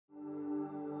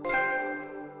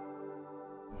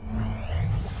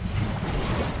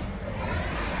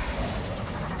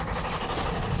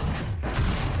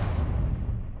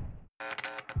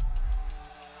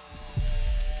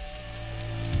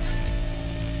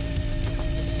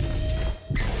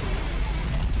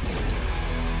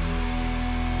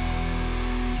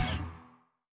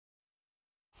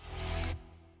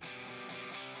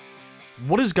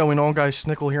What is going on, guys?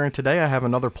 Snickel here, and today I have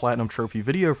another Platinum Trophy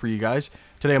video for you guys.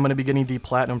 Today I'm going to be getting the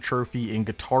Platinum Trophy in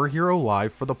Guitar Hero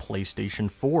Live for the PlayStation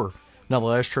 4. Now, the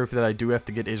last trophy that I do have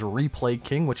to get is Replay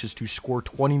King, which is to score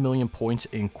 20 million points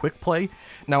in Quickplay.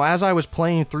 Now, as I was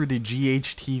playing through the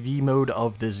GHTV mode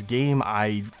of this game,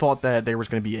 I thought that there was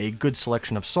going to be a good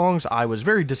selection of songs. I was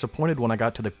very disappointed when I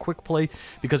got to the Quickplay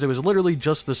because it was literally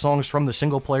just the songs from the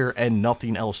single player and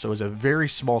nothing else. So it was a very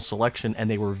small selection, and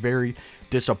they were very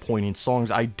disappointing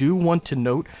songs. I do want to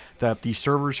note that the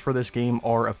servers for this game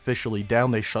are officially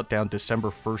down. They shut down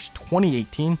December 1st,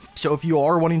 2018. So if you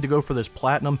are wanting to go for this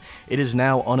Platinum, it is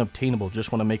now unobtainable.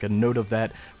 Just want to make a note of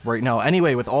that right now.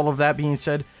 Anyway, with all of that being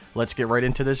said, let's get right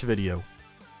into this video.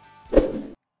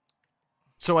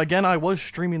 So again, I was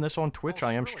streaming this on Twitch.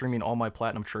 I am streaming all my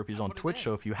Platinum trophies on Twitch,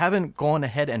 so if you haven't gone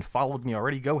ahead and followed me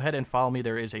already, go ahead and follow me.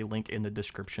 There is a link in the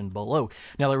description below.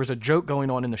 Now, there was a joke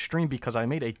going on in the stream because I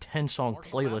made a 10-song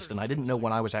playlist, and I didn't know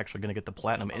when I was actually going to get the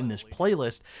Platinum in this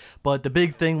playlist, but the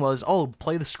big thing was, oh,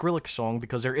 play the Skrillex song,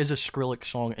 because there is a Skrillex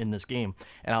song in this game.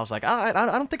 And I was like, I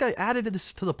don't think I added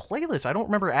this to the playlist. I don't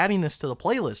remember adding this to the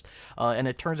playlist. And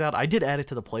it turns out I did add it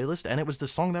to the playlist, and it was the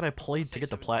song that I played to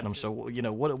get the Platinum. So, you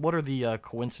know, what are the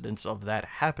coincidence of that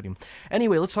happening?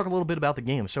 Anyway, let's talk a little bit about the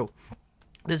game. So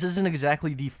this isn't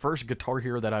exactly the first Guitar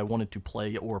Hero that I wanted to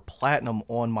play or Platinum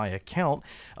on my account.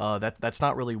 That's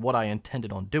not really what I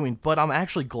intended on doing, but I'm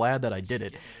actually glad that I did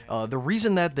it. The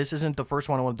reason that this isn't the first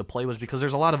one I wanted to play was because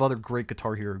there's a lot of other great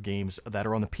Guitar Hero games that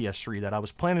are on the PS3 that I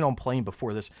was planning on playing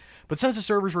before this, but since the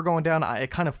servers were going down,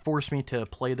 it kind of forced me to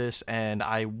play this, and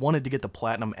I wanted to get the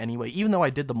Platinum anyway. Even though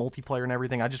I did the multiplayer and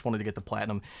everything, I just wanted to get the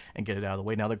Platinum and get it out of the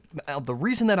way. Now, the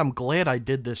reason that I'm glad I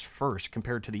did this first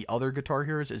compared to the other Guitar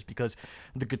Heroes is because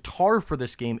the guitar for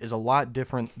this game is a lot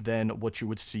different than what you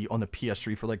would see on the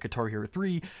PS3 for like Guitar Hero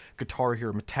 3, Guitar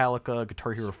Hero Metallica,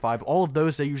 Guitar Hero 5. All of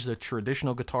those, they use the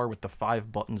traditional guitar with the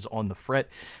 5 buttons on the fret.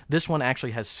 This one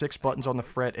actually has 6 buttons on the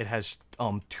fret. It has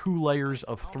 2 layers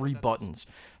of 3 buttons.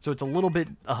 So it's a little bit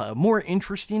more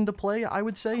interesting to play, I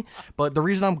would say. But the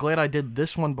reason I'm glad I did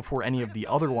this one before any of the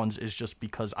other ones is just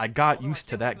because I got used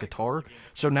to that guitar.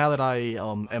 So now that I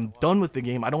am done with the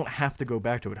game, I don't have to go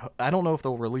back to it. I don't know if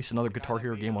they'll release another Guitar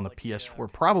Hero game on the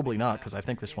PS4. Probably not, because I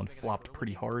think this one flopped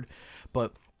pretty hard.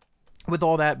 But with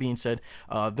all that being said,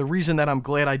 the reason that I'm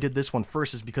glad I did this one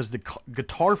first is because the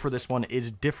guitar for this one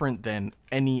is different than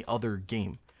any other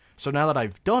game. So now that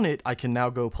I've done it, I can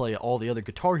now go play all the other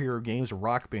Guitar Hero games,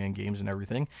 Rock Band games, and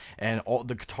everything, and all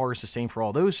the guitar is the same for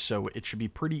all those, so it should be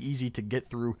pretty easy to get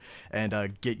through and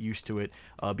get used to it,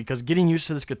 because getting used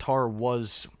to this guitar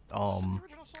was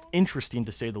interesting,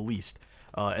 to say the least.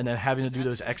 And then having to do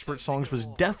those expert songs was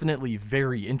definitely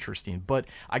very interesting, but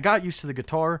I got used to the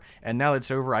guitar, and now that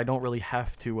it's over, I don't really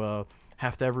have to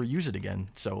ever use it again,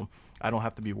 so I don't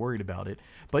have to be worried about it.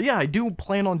 But yeah, I do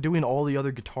plan on doing all the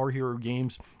other Guitar Hero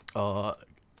games,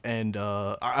 and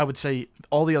I would say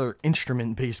all the other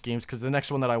instrument-based games, because the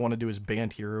next one that I want to do is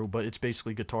Band Hero, but it's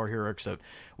basically Guitar Hero except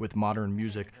with modern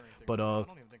music. But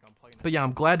yeah,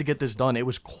 I'm glad to get this done. It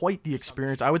was quite the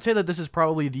experience. I would say that this is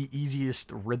probably the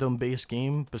easiest rhythm-based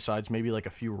game, besides maybe like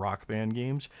a few Rock Band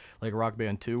games, like Rock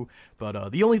Band 2.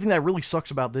 But the only thing that really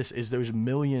sucks about this is those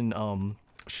million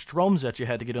strums that you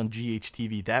had to get on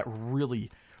GHTV. That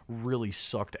really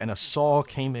sucked, and a saw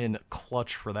came in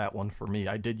clutch for that one for me.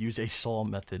 I did use a saw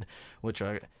method, which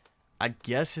I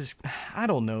guess is, I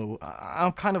don't know,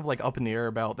 I'm kind of like up in the air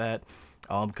about that,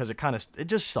 because it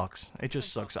just sucks. It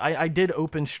just sucks. I did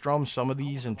open strum some of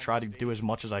these and try to do as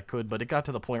much as I could, but it got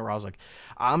to the point where I was like,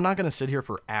 I'm not going to sit here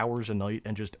for hours a night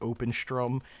and just open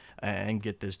strum and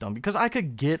get this done, because I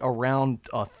could get around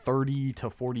 30 to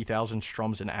 40,000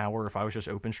 strums an hour if I was just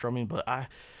open strumming, but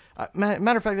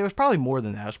matter of fact, it was probably more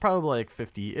than that. It was probably like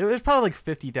 50. It was probably like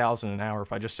 50,000 an hour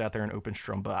if I just sat there and open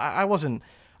strum. But I wasn't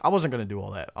gonna do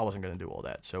all that. I wasn't gonna do all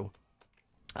that. So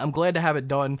I'm glad to have it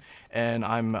done, and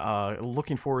I'm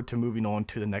looking forward to moving on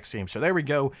to the next game. So there we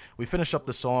go. We finished up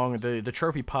the song. The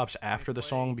trophy pops after the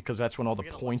song, because that's when all the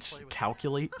points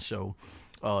calculate. So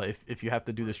if you have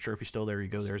to do this trophy still, there you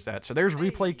go. There's that. So there's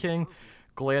Replay King.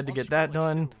 Glad to get that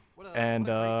done. And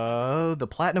the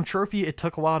Platinum Trophy, it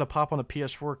took a while to pop on the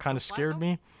PS4, kind of scared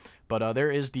me, but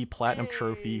there is the Platinum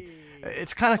Trophy.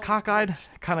 It's kind of cockeyed,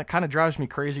 kind of drives me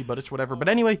crazy, but it's whatever. But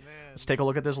anyway, let's take a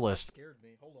look at this list.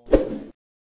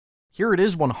 Here it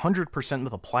is 100%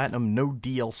 with a platinum, no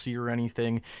DLC or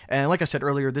anything. And like I said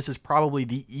earlier, this is probably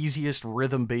the easiest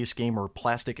rhythm-based game or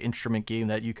plastic instrument game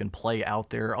that you can play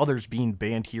out there. Others being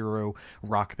Band Hero,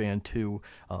 Rock Band 2,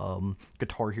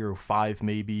 Guitar Hero 5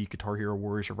 maybe, Guitar Hero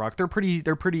Warriors of Rock. They're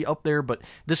pretty up there, but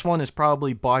this one is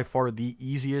probably by far the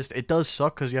easiest. It does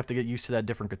suck because you have to get used to that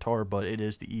different guitar, but it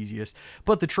is the easiest.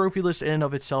 But the trophy list in and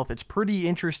of itself, it's pretty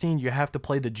interesting. You have to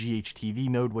play the GHTV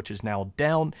mode, which is now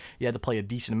down. You had to play a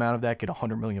decent amount of that, get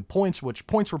 100 million points, which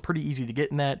points were pretty easy to get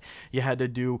in that. You had to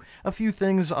do a few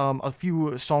things, a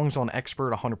few songs on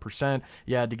Expert 100%.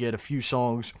 You had to get a few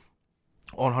songs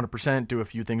on 100%, do a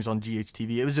few things on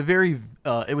GHTV. It was a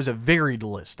varied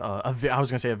list. I was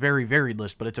gonna say a very varied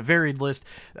list, but it's a varied list,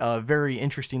 very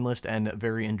interesting list, and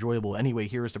very enjoyable. Anyway,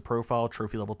 here is the profile.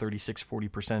 Trophy level 36,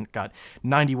 40%. Got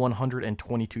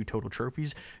 9,122 total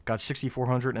trophies. Got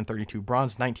 6,432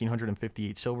 bronze,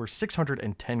 1,958 silver,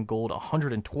 610 gold,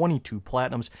 122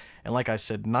 platinums, and like I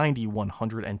said,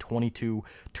 9,122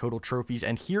 total trophies.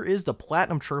 And here is the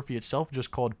platinum trophy itself,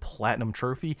 just called Platinum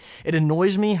Trophy. It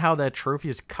annoys me how that trophy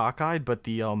is cockeyed, but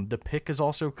the pick is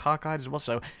also cockeyed as well,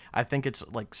 so I think it's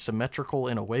like symmetrical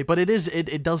in a way, but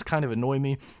it does kind of annoy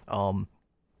me.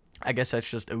 I guess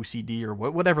that's just OCD or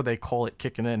whatever they call it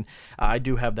kicking in. I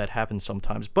do have that happen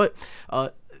sometimes, but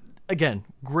again,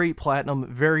 great platinum,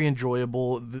 very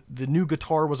enjoyable. The new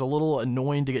guitar was a little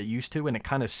annoying to get used to, and it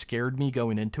kind of scared me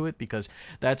going into it, because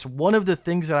that's one of the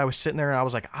things that I was sitting there and I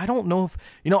was like, I don't know if,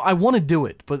 I want to do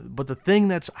it, but the thing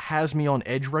that has me on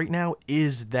edge right now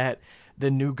is that the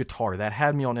new guitar that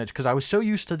had me on edge, because I was so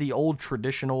used to the old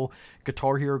traditional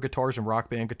Guitar Hero guitars and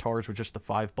Rock Band guitars with just the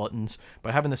 5 buttons,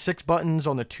 but having the 6 buttons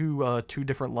on the two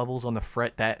different levels on the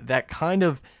fret, that kind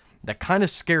of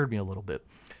scared me a little bit.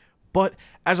 But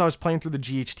as I was playing through the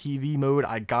GHTV mode,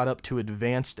 I got up to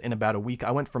advanced in about a week. I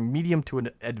went from medium to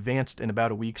advanced in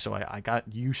about a week, so I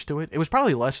got used to it. It was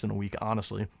probably less than a week,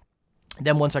 honestly.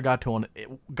 Then once I got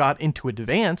into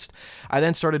advanced, I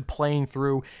then started playing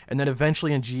through, and then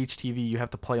eventually in GHTV you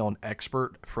have to play on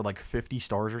expert for like 50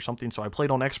 stars or something. So I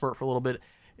played on expert for a little bit.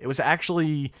 It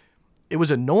was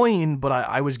annoying, but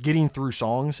I was getting through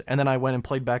songs, and then I went and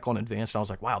played back on advanced, and I was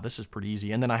like, wow, this is pretty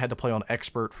easy. And then I had to play on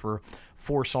expert for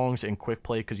 4 songs in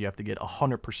Quickplay, because you have to get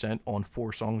 100% on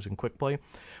 4 songs in Quickplay.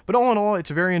 But all in all,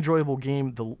 it's a very enjoyable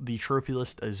game. The trophy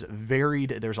list is varied.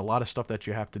 There's a lot of stuff that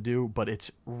you have to do, but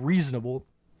it's reasonable.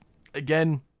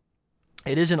 Again,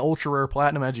 it is an ultra rare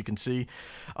platinum, as you can see,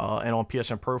 and on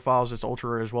PSN profiles it's ultra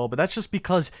rare as well. But that's just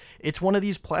because it's one of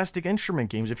these plastic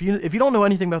instrument games. If you don't know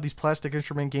anything about these plastic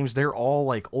instrument games, they're all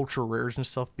like ultra rares and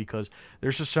stuff, because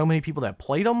there's just so many people that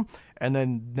played them and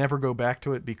then never go back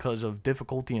to it because of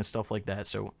difficulty and stuff like that.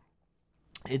 So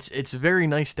it's very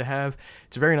nice to have.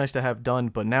 It's very nice to have done.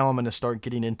 But now I'm going to start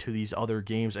getting into these other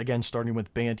games again, starting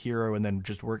with Band Hero and then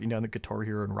just working down the Guitar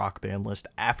Hero and Rock Band list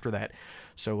after that.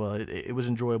 So it was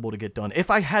enjoyable to get done.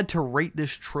 If I had to rate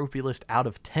this trophy list out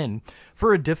of 10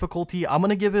 for a difficulty, I'm going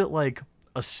to give it like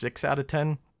a 6 out of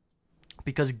 10,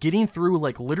 because getting through,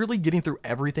 like literally getting through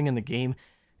everything in the game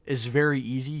is very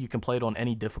easy. You can play it on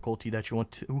any difficulty that you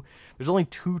want to. There's only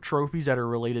 2 trophies that are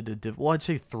related to well, I'd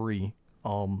say 3.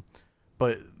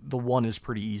 But the one is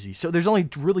pretty easy. So there's only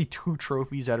really 2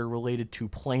 trophies that are related to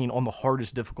playing on the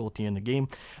hardest difficulty in the game.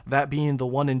 That being the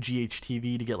one in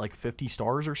GHTV to get like 50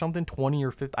 stars or something, 20 or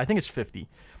 50. I think it's 50.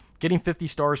 Getting 50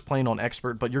 stars playing on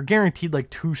expert, but you're guaranteed like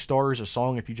 2 stars a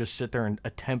song if you just sit there and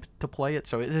attempt to play it.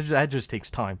 So that just takes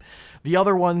time. The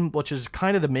other one, which is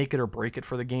kind of the make it or break it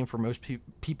for the game for most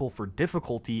people for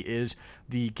difficulty, is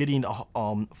the getting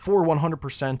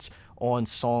 100% on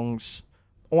songs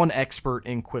on expert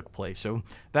in Quickplay. So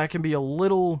that can be a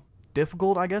little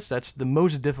difficult, I guess. That's the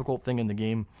most difficult thing in the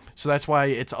game. So that's why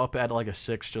it's up at like a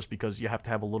 6, just because you have to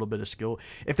have a little bit of skill.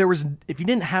 If you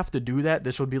didn't have to do that,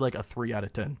 this would be like a 3 out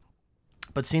of 10.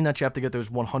 But seeing that you have to get those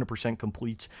 100%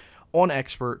 completes on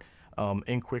expert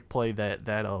in Quickplay,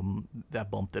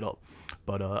 that bumped it up.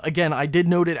 But again, I did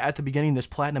note it at the beginning, this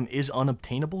platinum is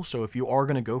unobtainable, so if you are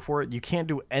going to go for it, you can't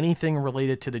do anything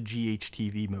related to the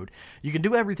GHTV mode. You can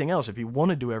do everything else. If you want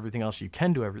to do everything else, you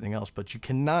can do everything else, but you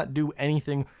cannot do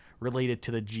anything related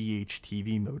to the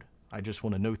GHTV mode. I just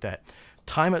want to note that.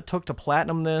 Time it took to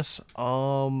platinum this,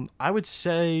 I would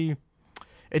say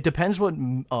it depends what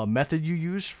method you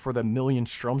use for the million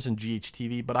strums in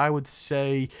GHTV, but I would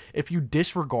say if you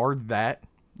disregard that,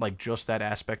 like just that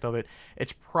aspect of it,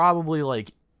 it's probably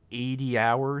like 80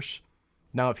 hours.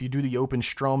 Now, if you do the open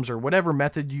strums or whatever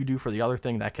method you do for the other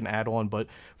thing, that can add on. But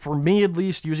for me, at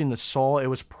least, using the saw, it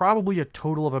was probably a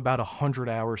total of about 100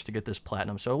 hours to get this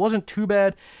platinum. So it wasn't too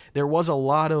bad. There was a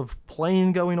lot of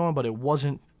playing going on, but it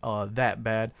wasn't that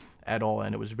bad at all,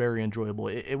 and it was very enjoyable.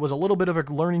 It was a little bit of a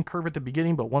learning curve at the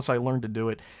beginning, but once I learned to do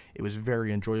it, it was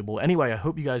very enjoyable. Anyway, I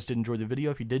hope you guys did enjoy the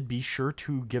video. If you did, be sure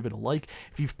to give it a like.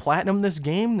 If you've platinumed this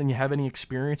game and you have any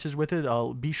experiences with it,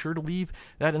 be sure to leave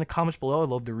that in the comments below. I'd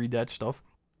love to read that stuff.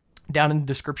 Down in the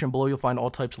description below, you'll find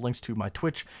all types of links to my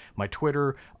Twitch, my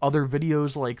Twitter, other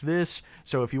videos like this.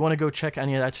 So if you want to go check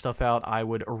any of that stuff out, I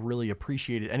would really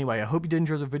appreciate it. Anyway, I hope you did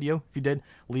enjoy the video. If you did,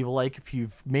 leave a like. If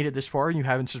you've made it this far and you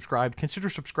haven't subscribed, consider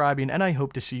subscribing, and I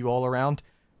hope to see you all around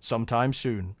sometime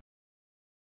soon.